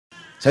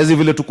Saizi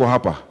vile tuko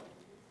hapa,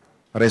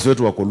 rais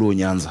wetu wa Luo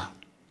Nyanza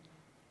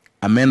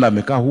ameenda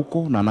amekaa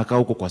huko na anakaa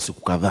huko kwa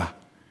siku kadhaa.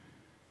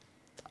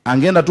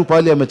 Angeenda tu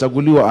pale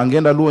amechaguliwa,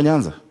 angeenda Luo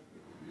Nyanza?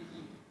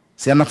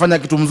 Si anafanya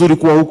kitu mzuri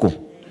kuwa huko?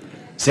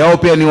 Si hao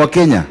pia ni wa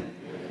Kenya?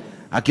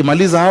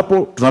 Akimaliza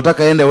hapo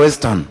tunataka aende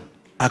Western,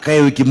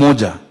 akae wiki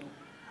moja.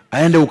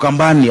 Aende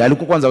Ukambani,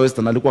 alikuwa kwanza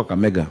Western, alikuwa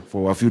Kamega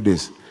for a few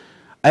days.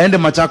 Aende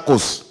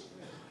Machakos.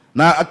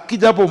 Na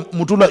akija hapo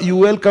Mutula, you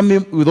welcome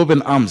him with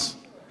open arms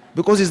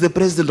because he's the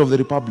president of the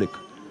republic.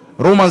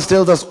 Romans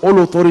tells us all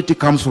authority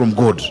comes from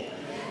God.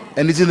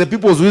 And it's in the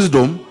people's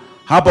wisdom.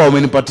 Hapa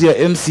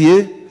wamenipatia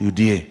MCA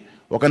UDA,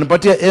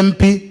 wakanipatia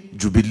MP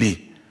Jubilee,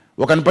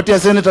 wakanipatia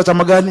senator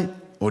chama gani?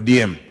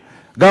 ODM,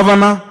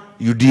 governor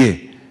UDA.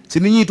 Si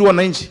ninyi tu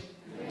wananchi?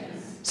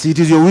 See, it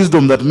is your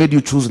wisdom that made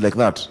you choose like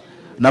that.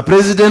 Na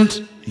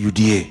president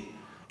UDA.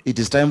 It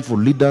is time for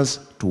leaders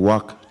to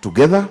work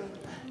together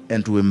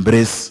and to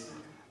embrace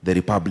the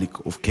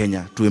Republic of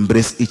Kenya, to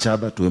embrace each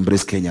other, to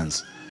embrace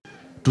Kenyans.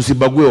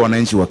 Tusibague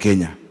wananchi wa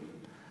Kenya.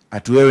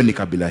 Ati wewe ni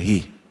kabila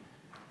hii,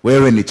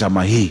 wewe ni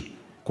chama hii.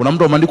 Kuna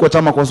mtu ameandikwa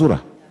chama kwa sura?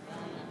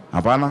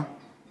 Hapana.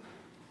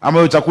 Ama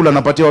hiyo chakula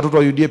anapatia watoto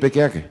wa UDA peke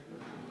yake?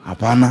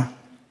 Hapana.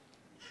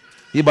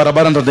 Hii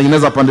barabara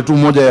nitatengeneza pande tu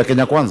moja ya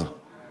Kenya Kwanza?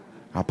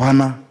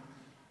 Hapana.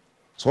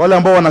 So wale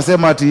ambao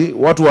wanasema ati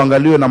watu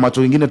waangaliwe na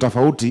macho mengine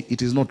tofauti,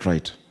 it is not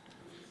right.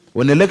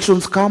 When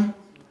elections come,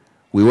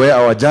 we wear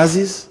our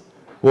jerseys.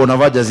 Wewe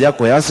unavaa jezi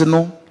yako ya Arsenal,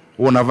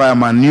 wewe unavaa ya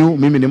Man U,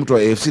 mimi ni mtu wa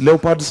AFC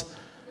Leopards.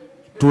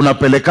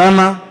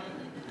 Tunapelekana,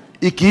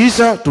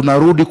 ikiisha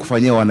tunarudi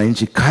kufanyia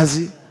wananchi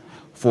kazi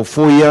for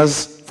 4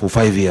 years, for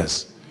 5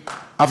 years.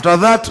 After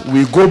that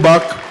we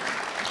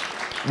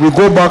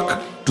go back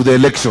to the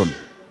election.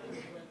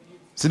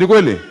 Si ni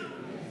kweli?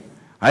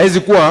 Haizi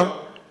kuwa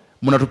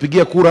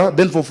mnatupigia kura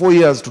then for 4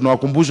 years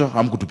tunawakumbusha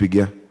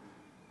hamkutupigia.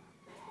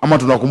 Ama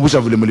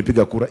tunawakumbusha vile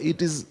mlipiga kura.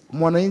 It is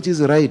mwananchi's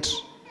right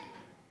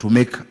to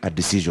make a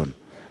decision.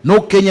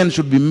 No Kenyan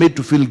should be made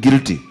to feel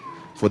guilty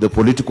for the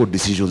political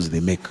decisions they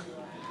make.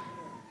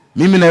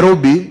 Mimi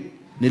Nairobi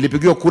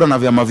nilipigiwa kura na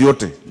vyama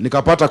vyote,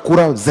 nikapata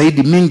kura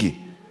zaidi mingi.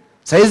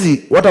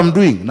 Saizi what I'm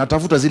doing,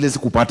 natafuta zile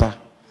sikupata.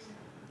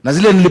 Na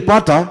zile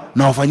nilipata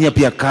na wafanyia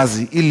pia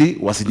kazi ili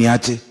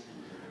wasiniache.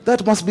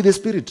 That must be the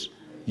spirit.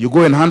 You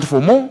go and hunt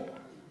for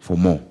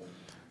more.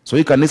 So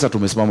hii kanisa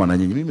tumesimama na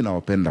nyinyi. Mimi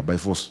nawapenda by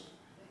force.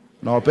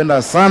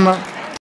 Nawapenda sana.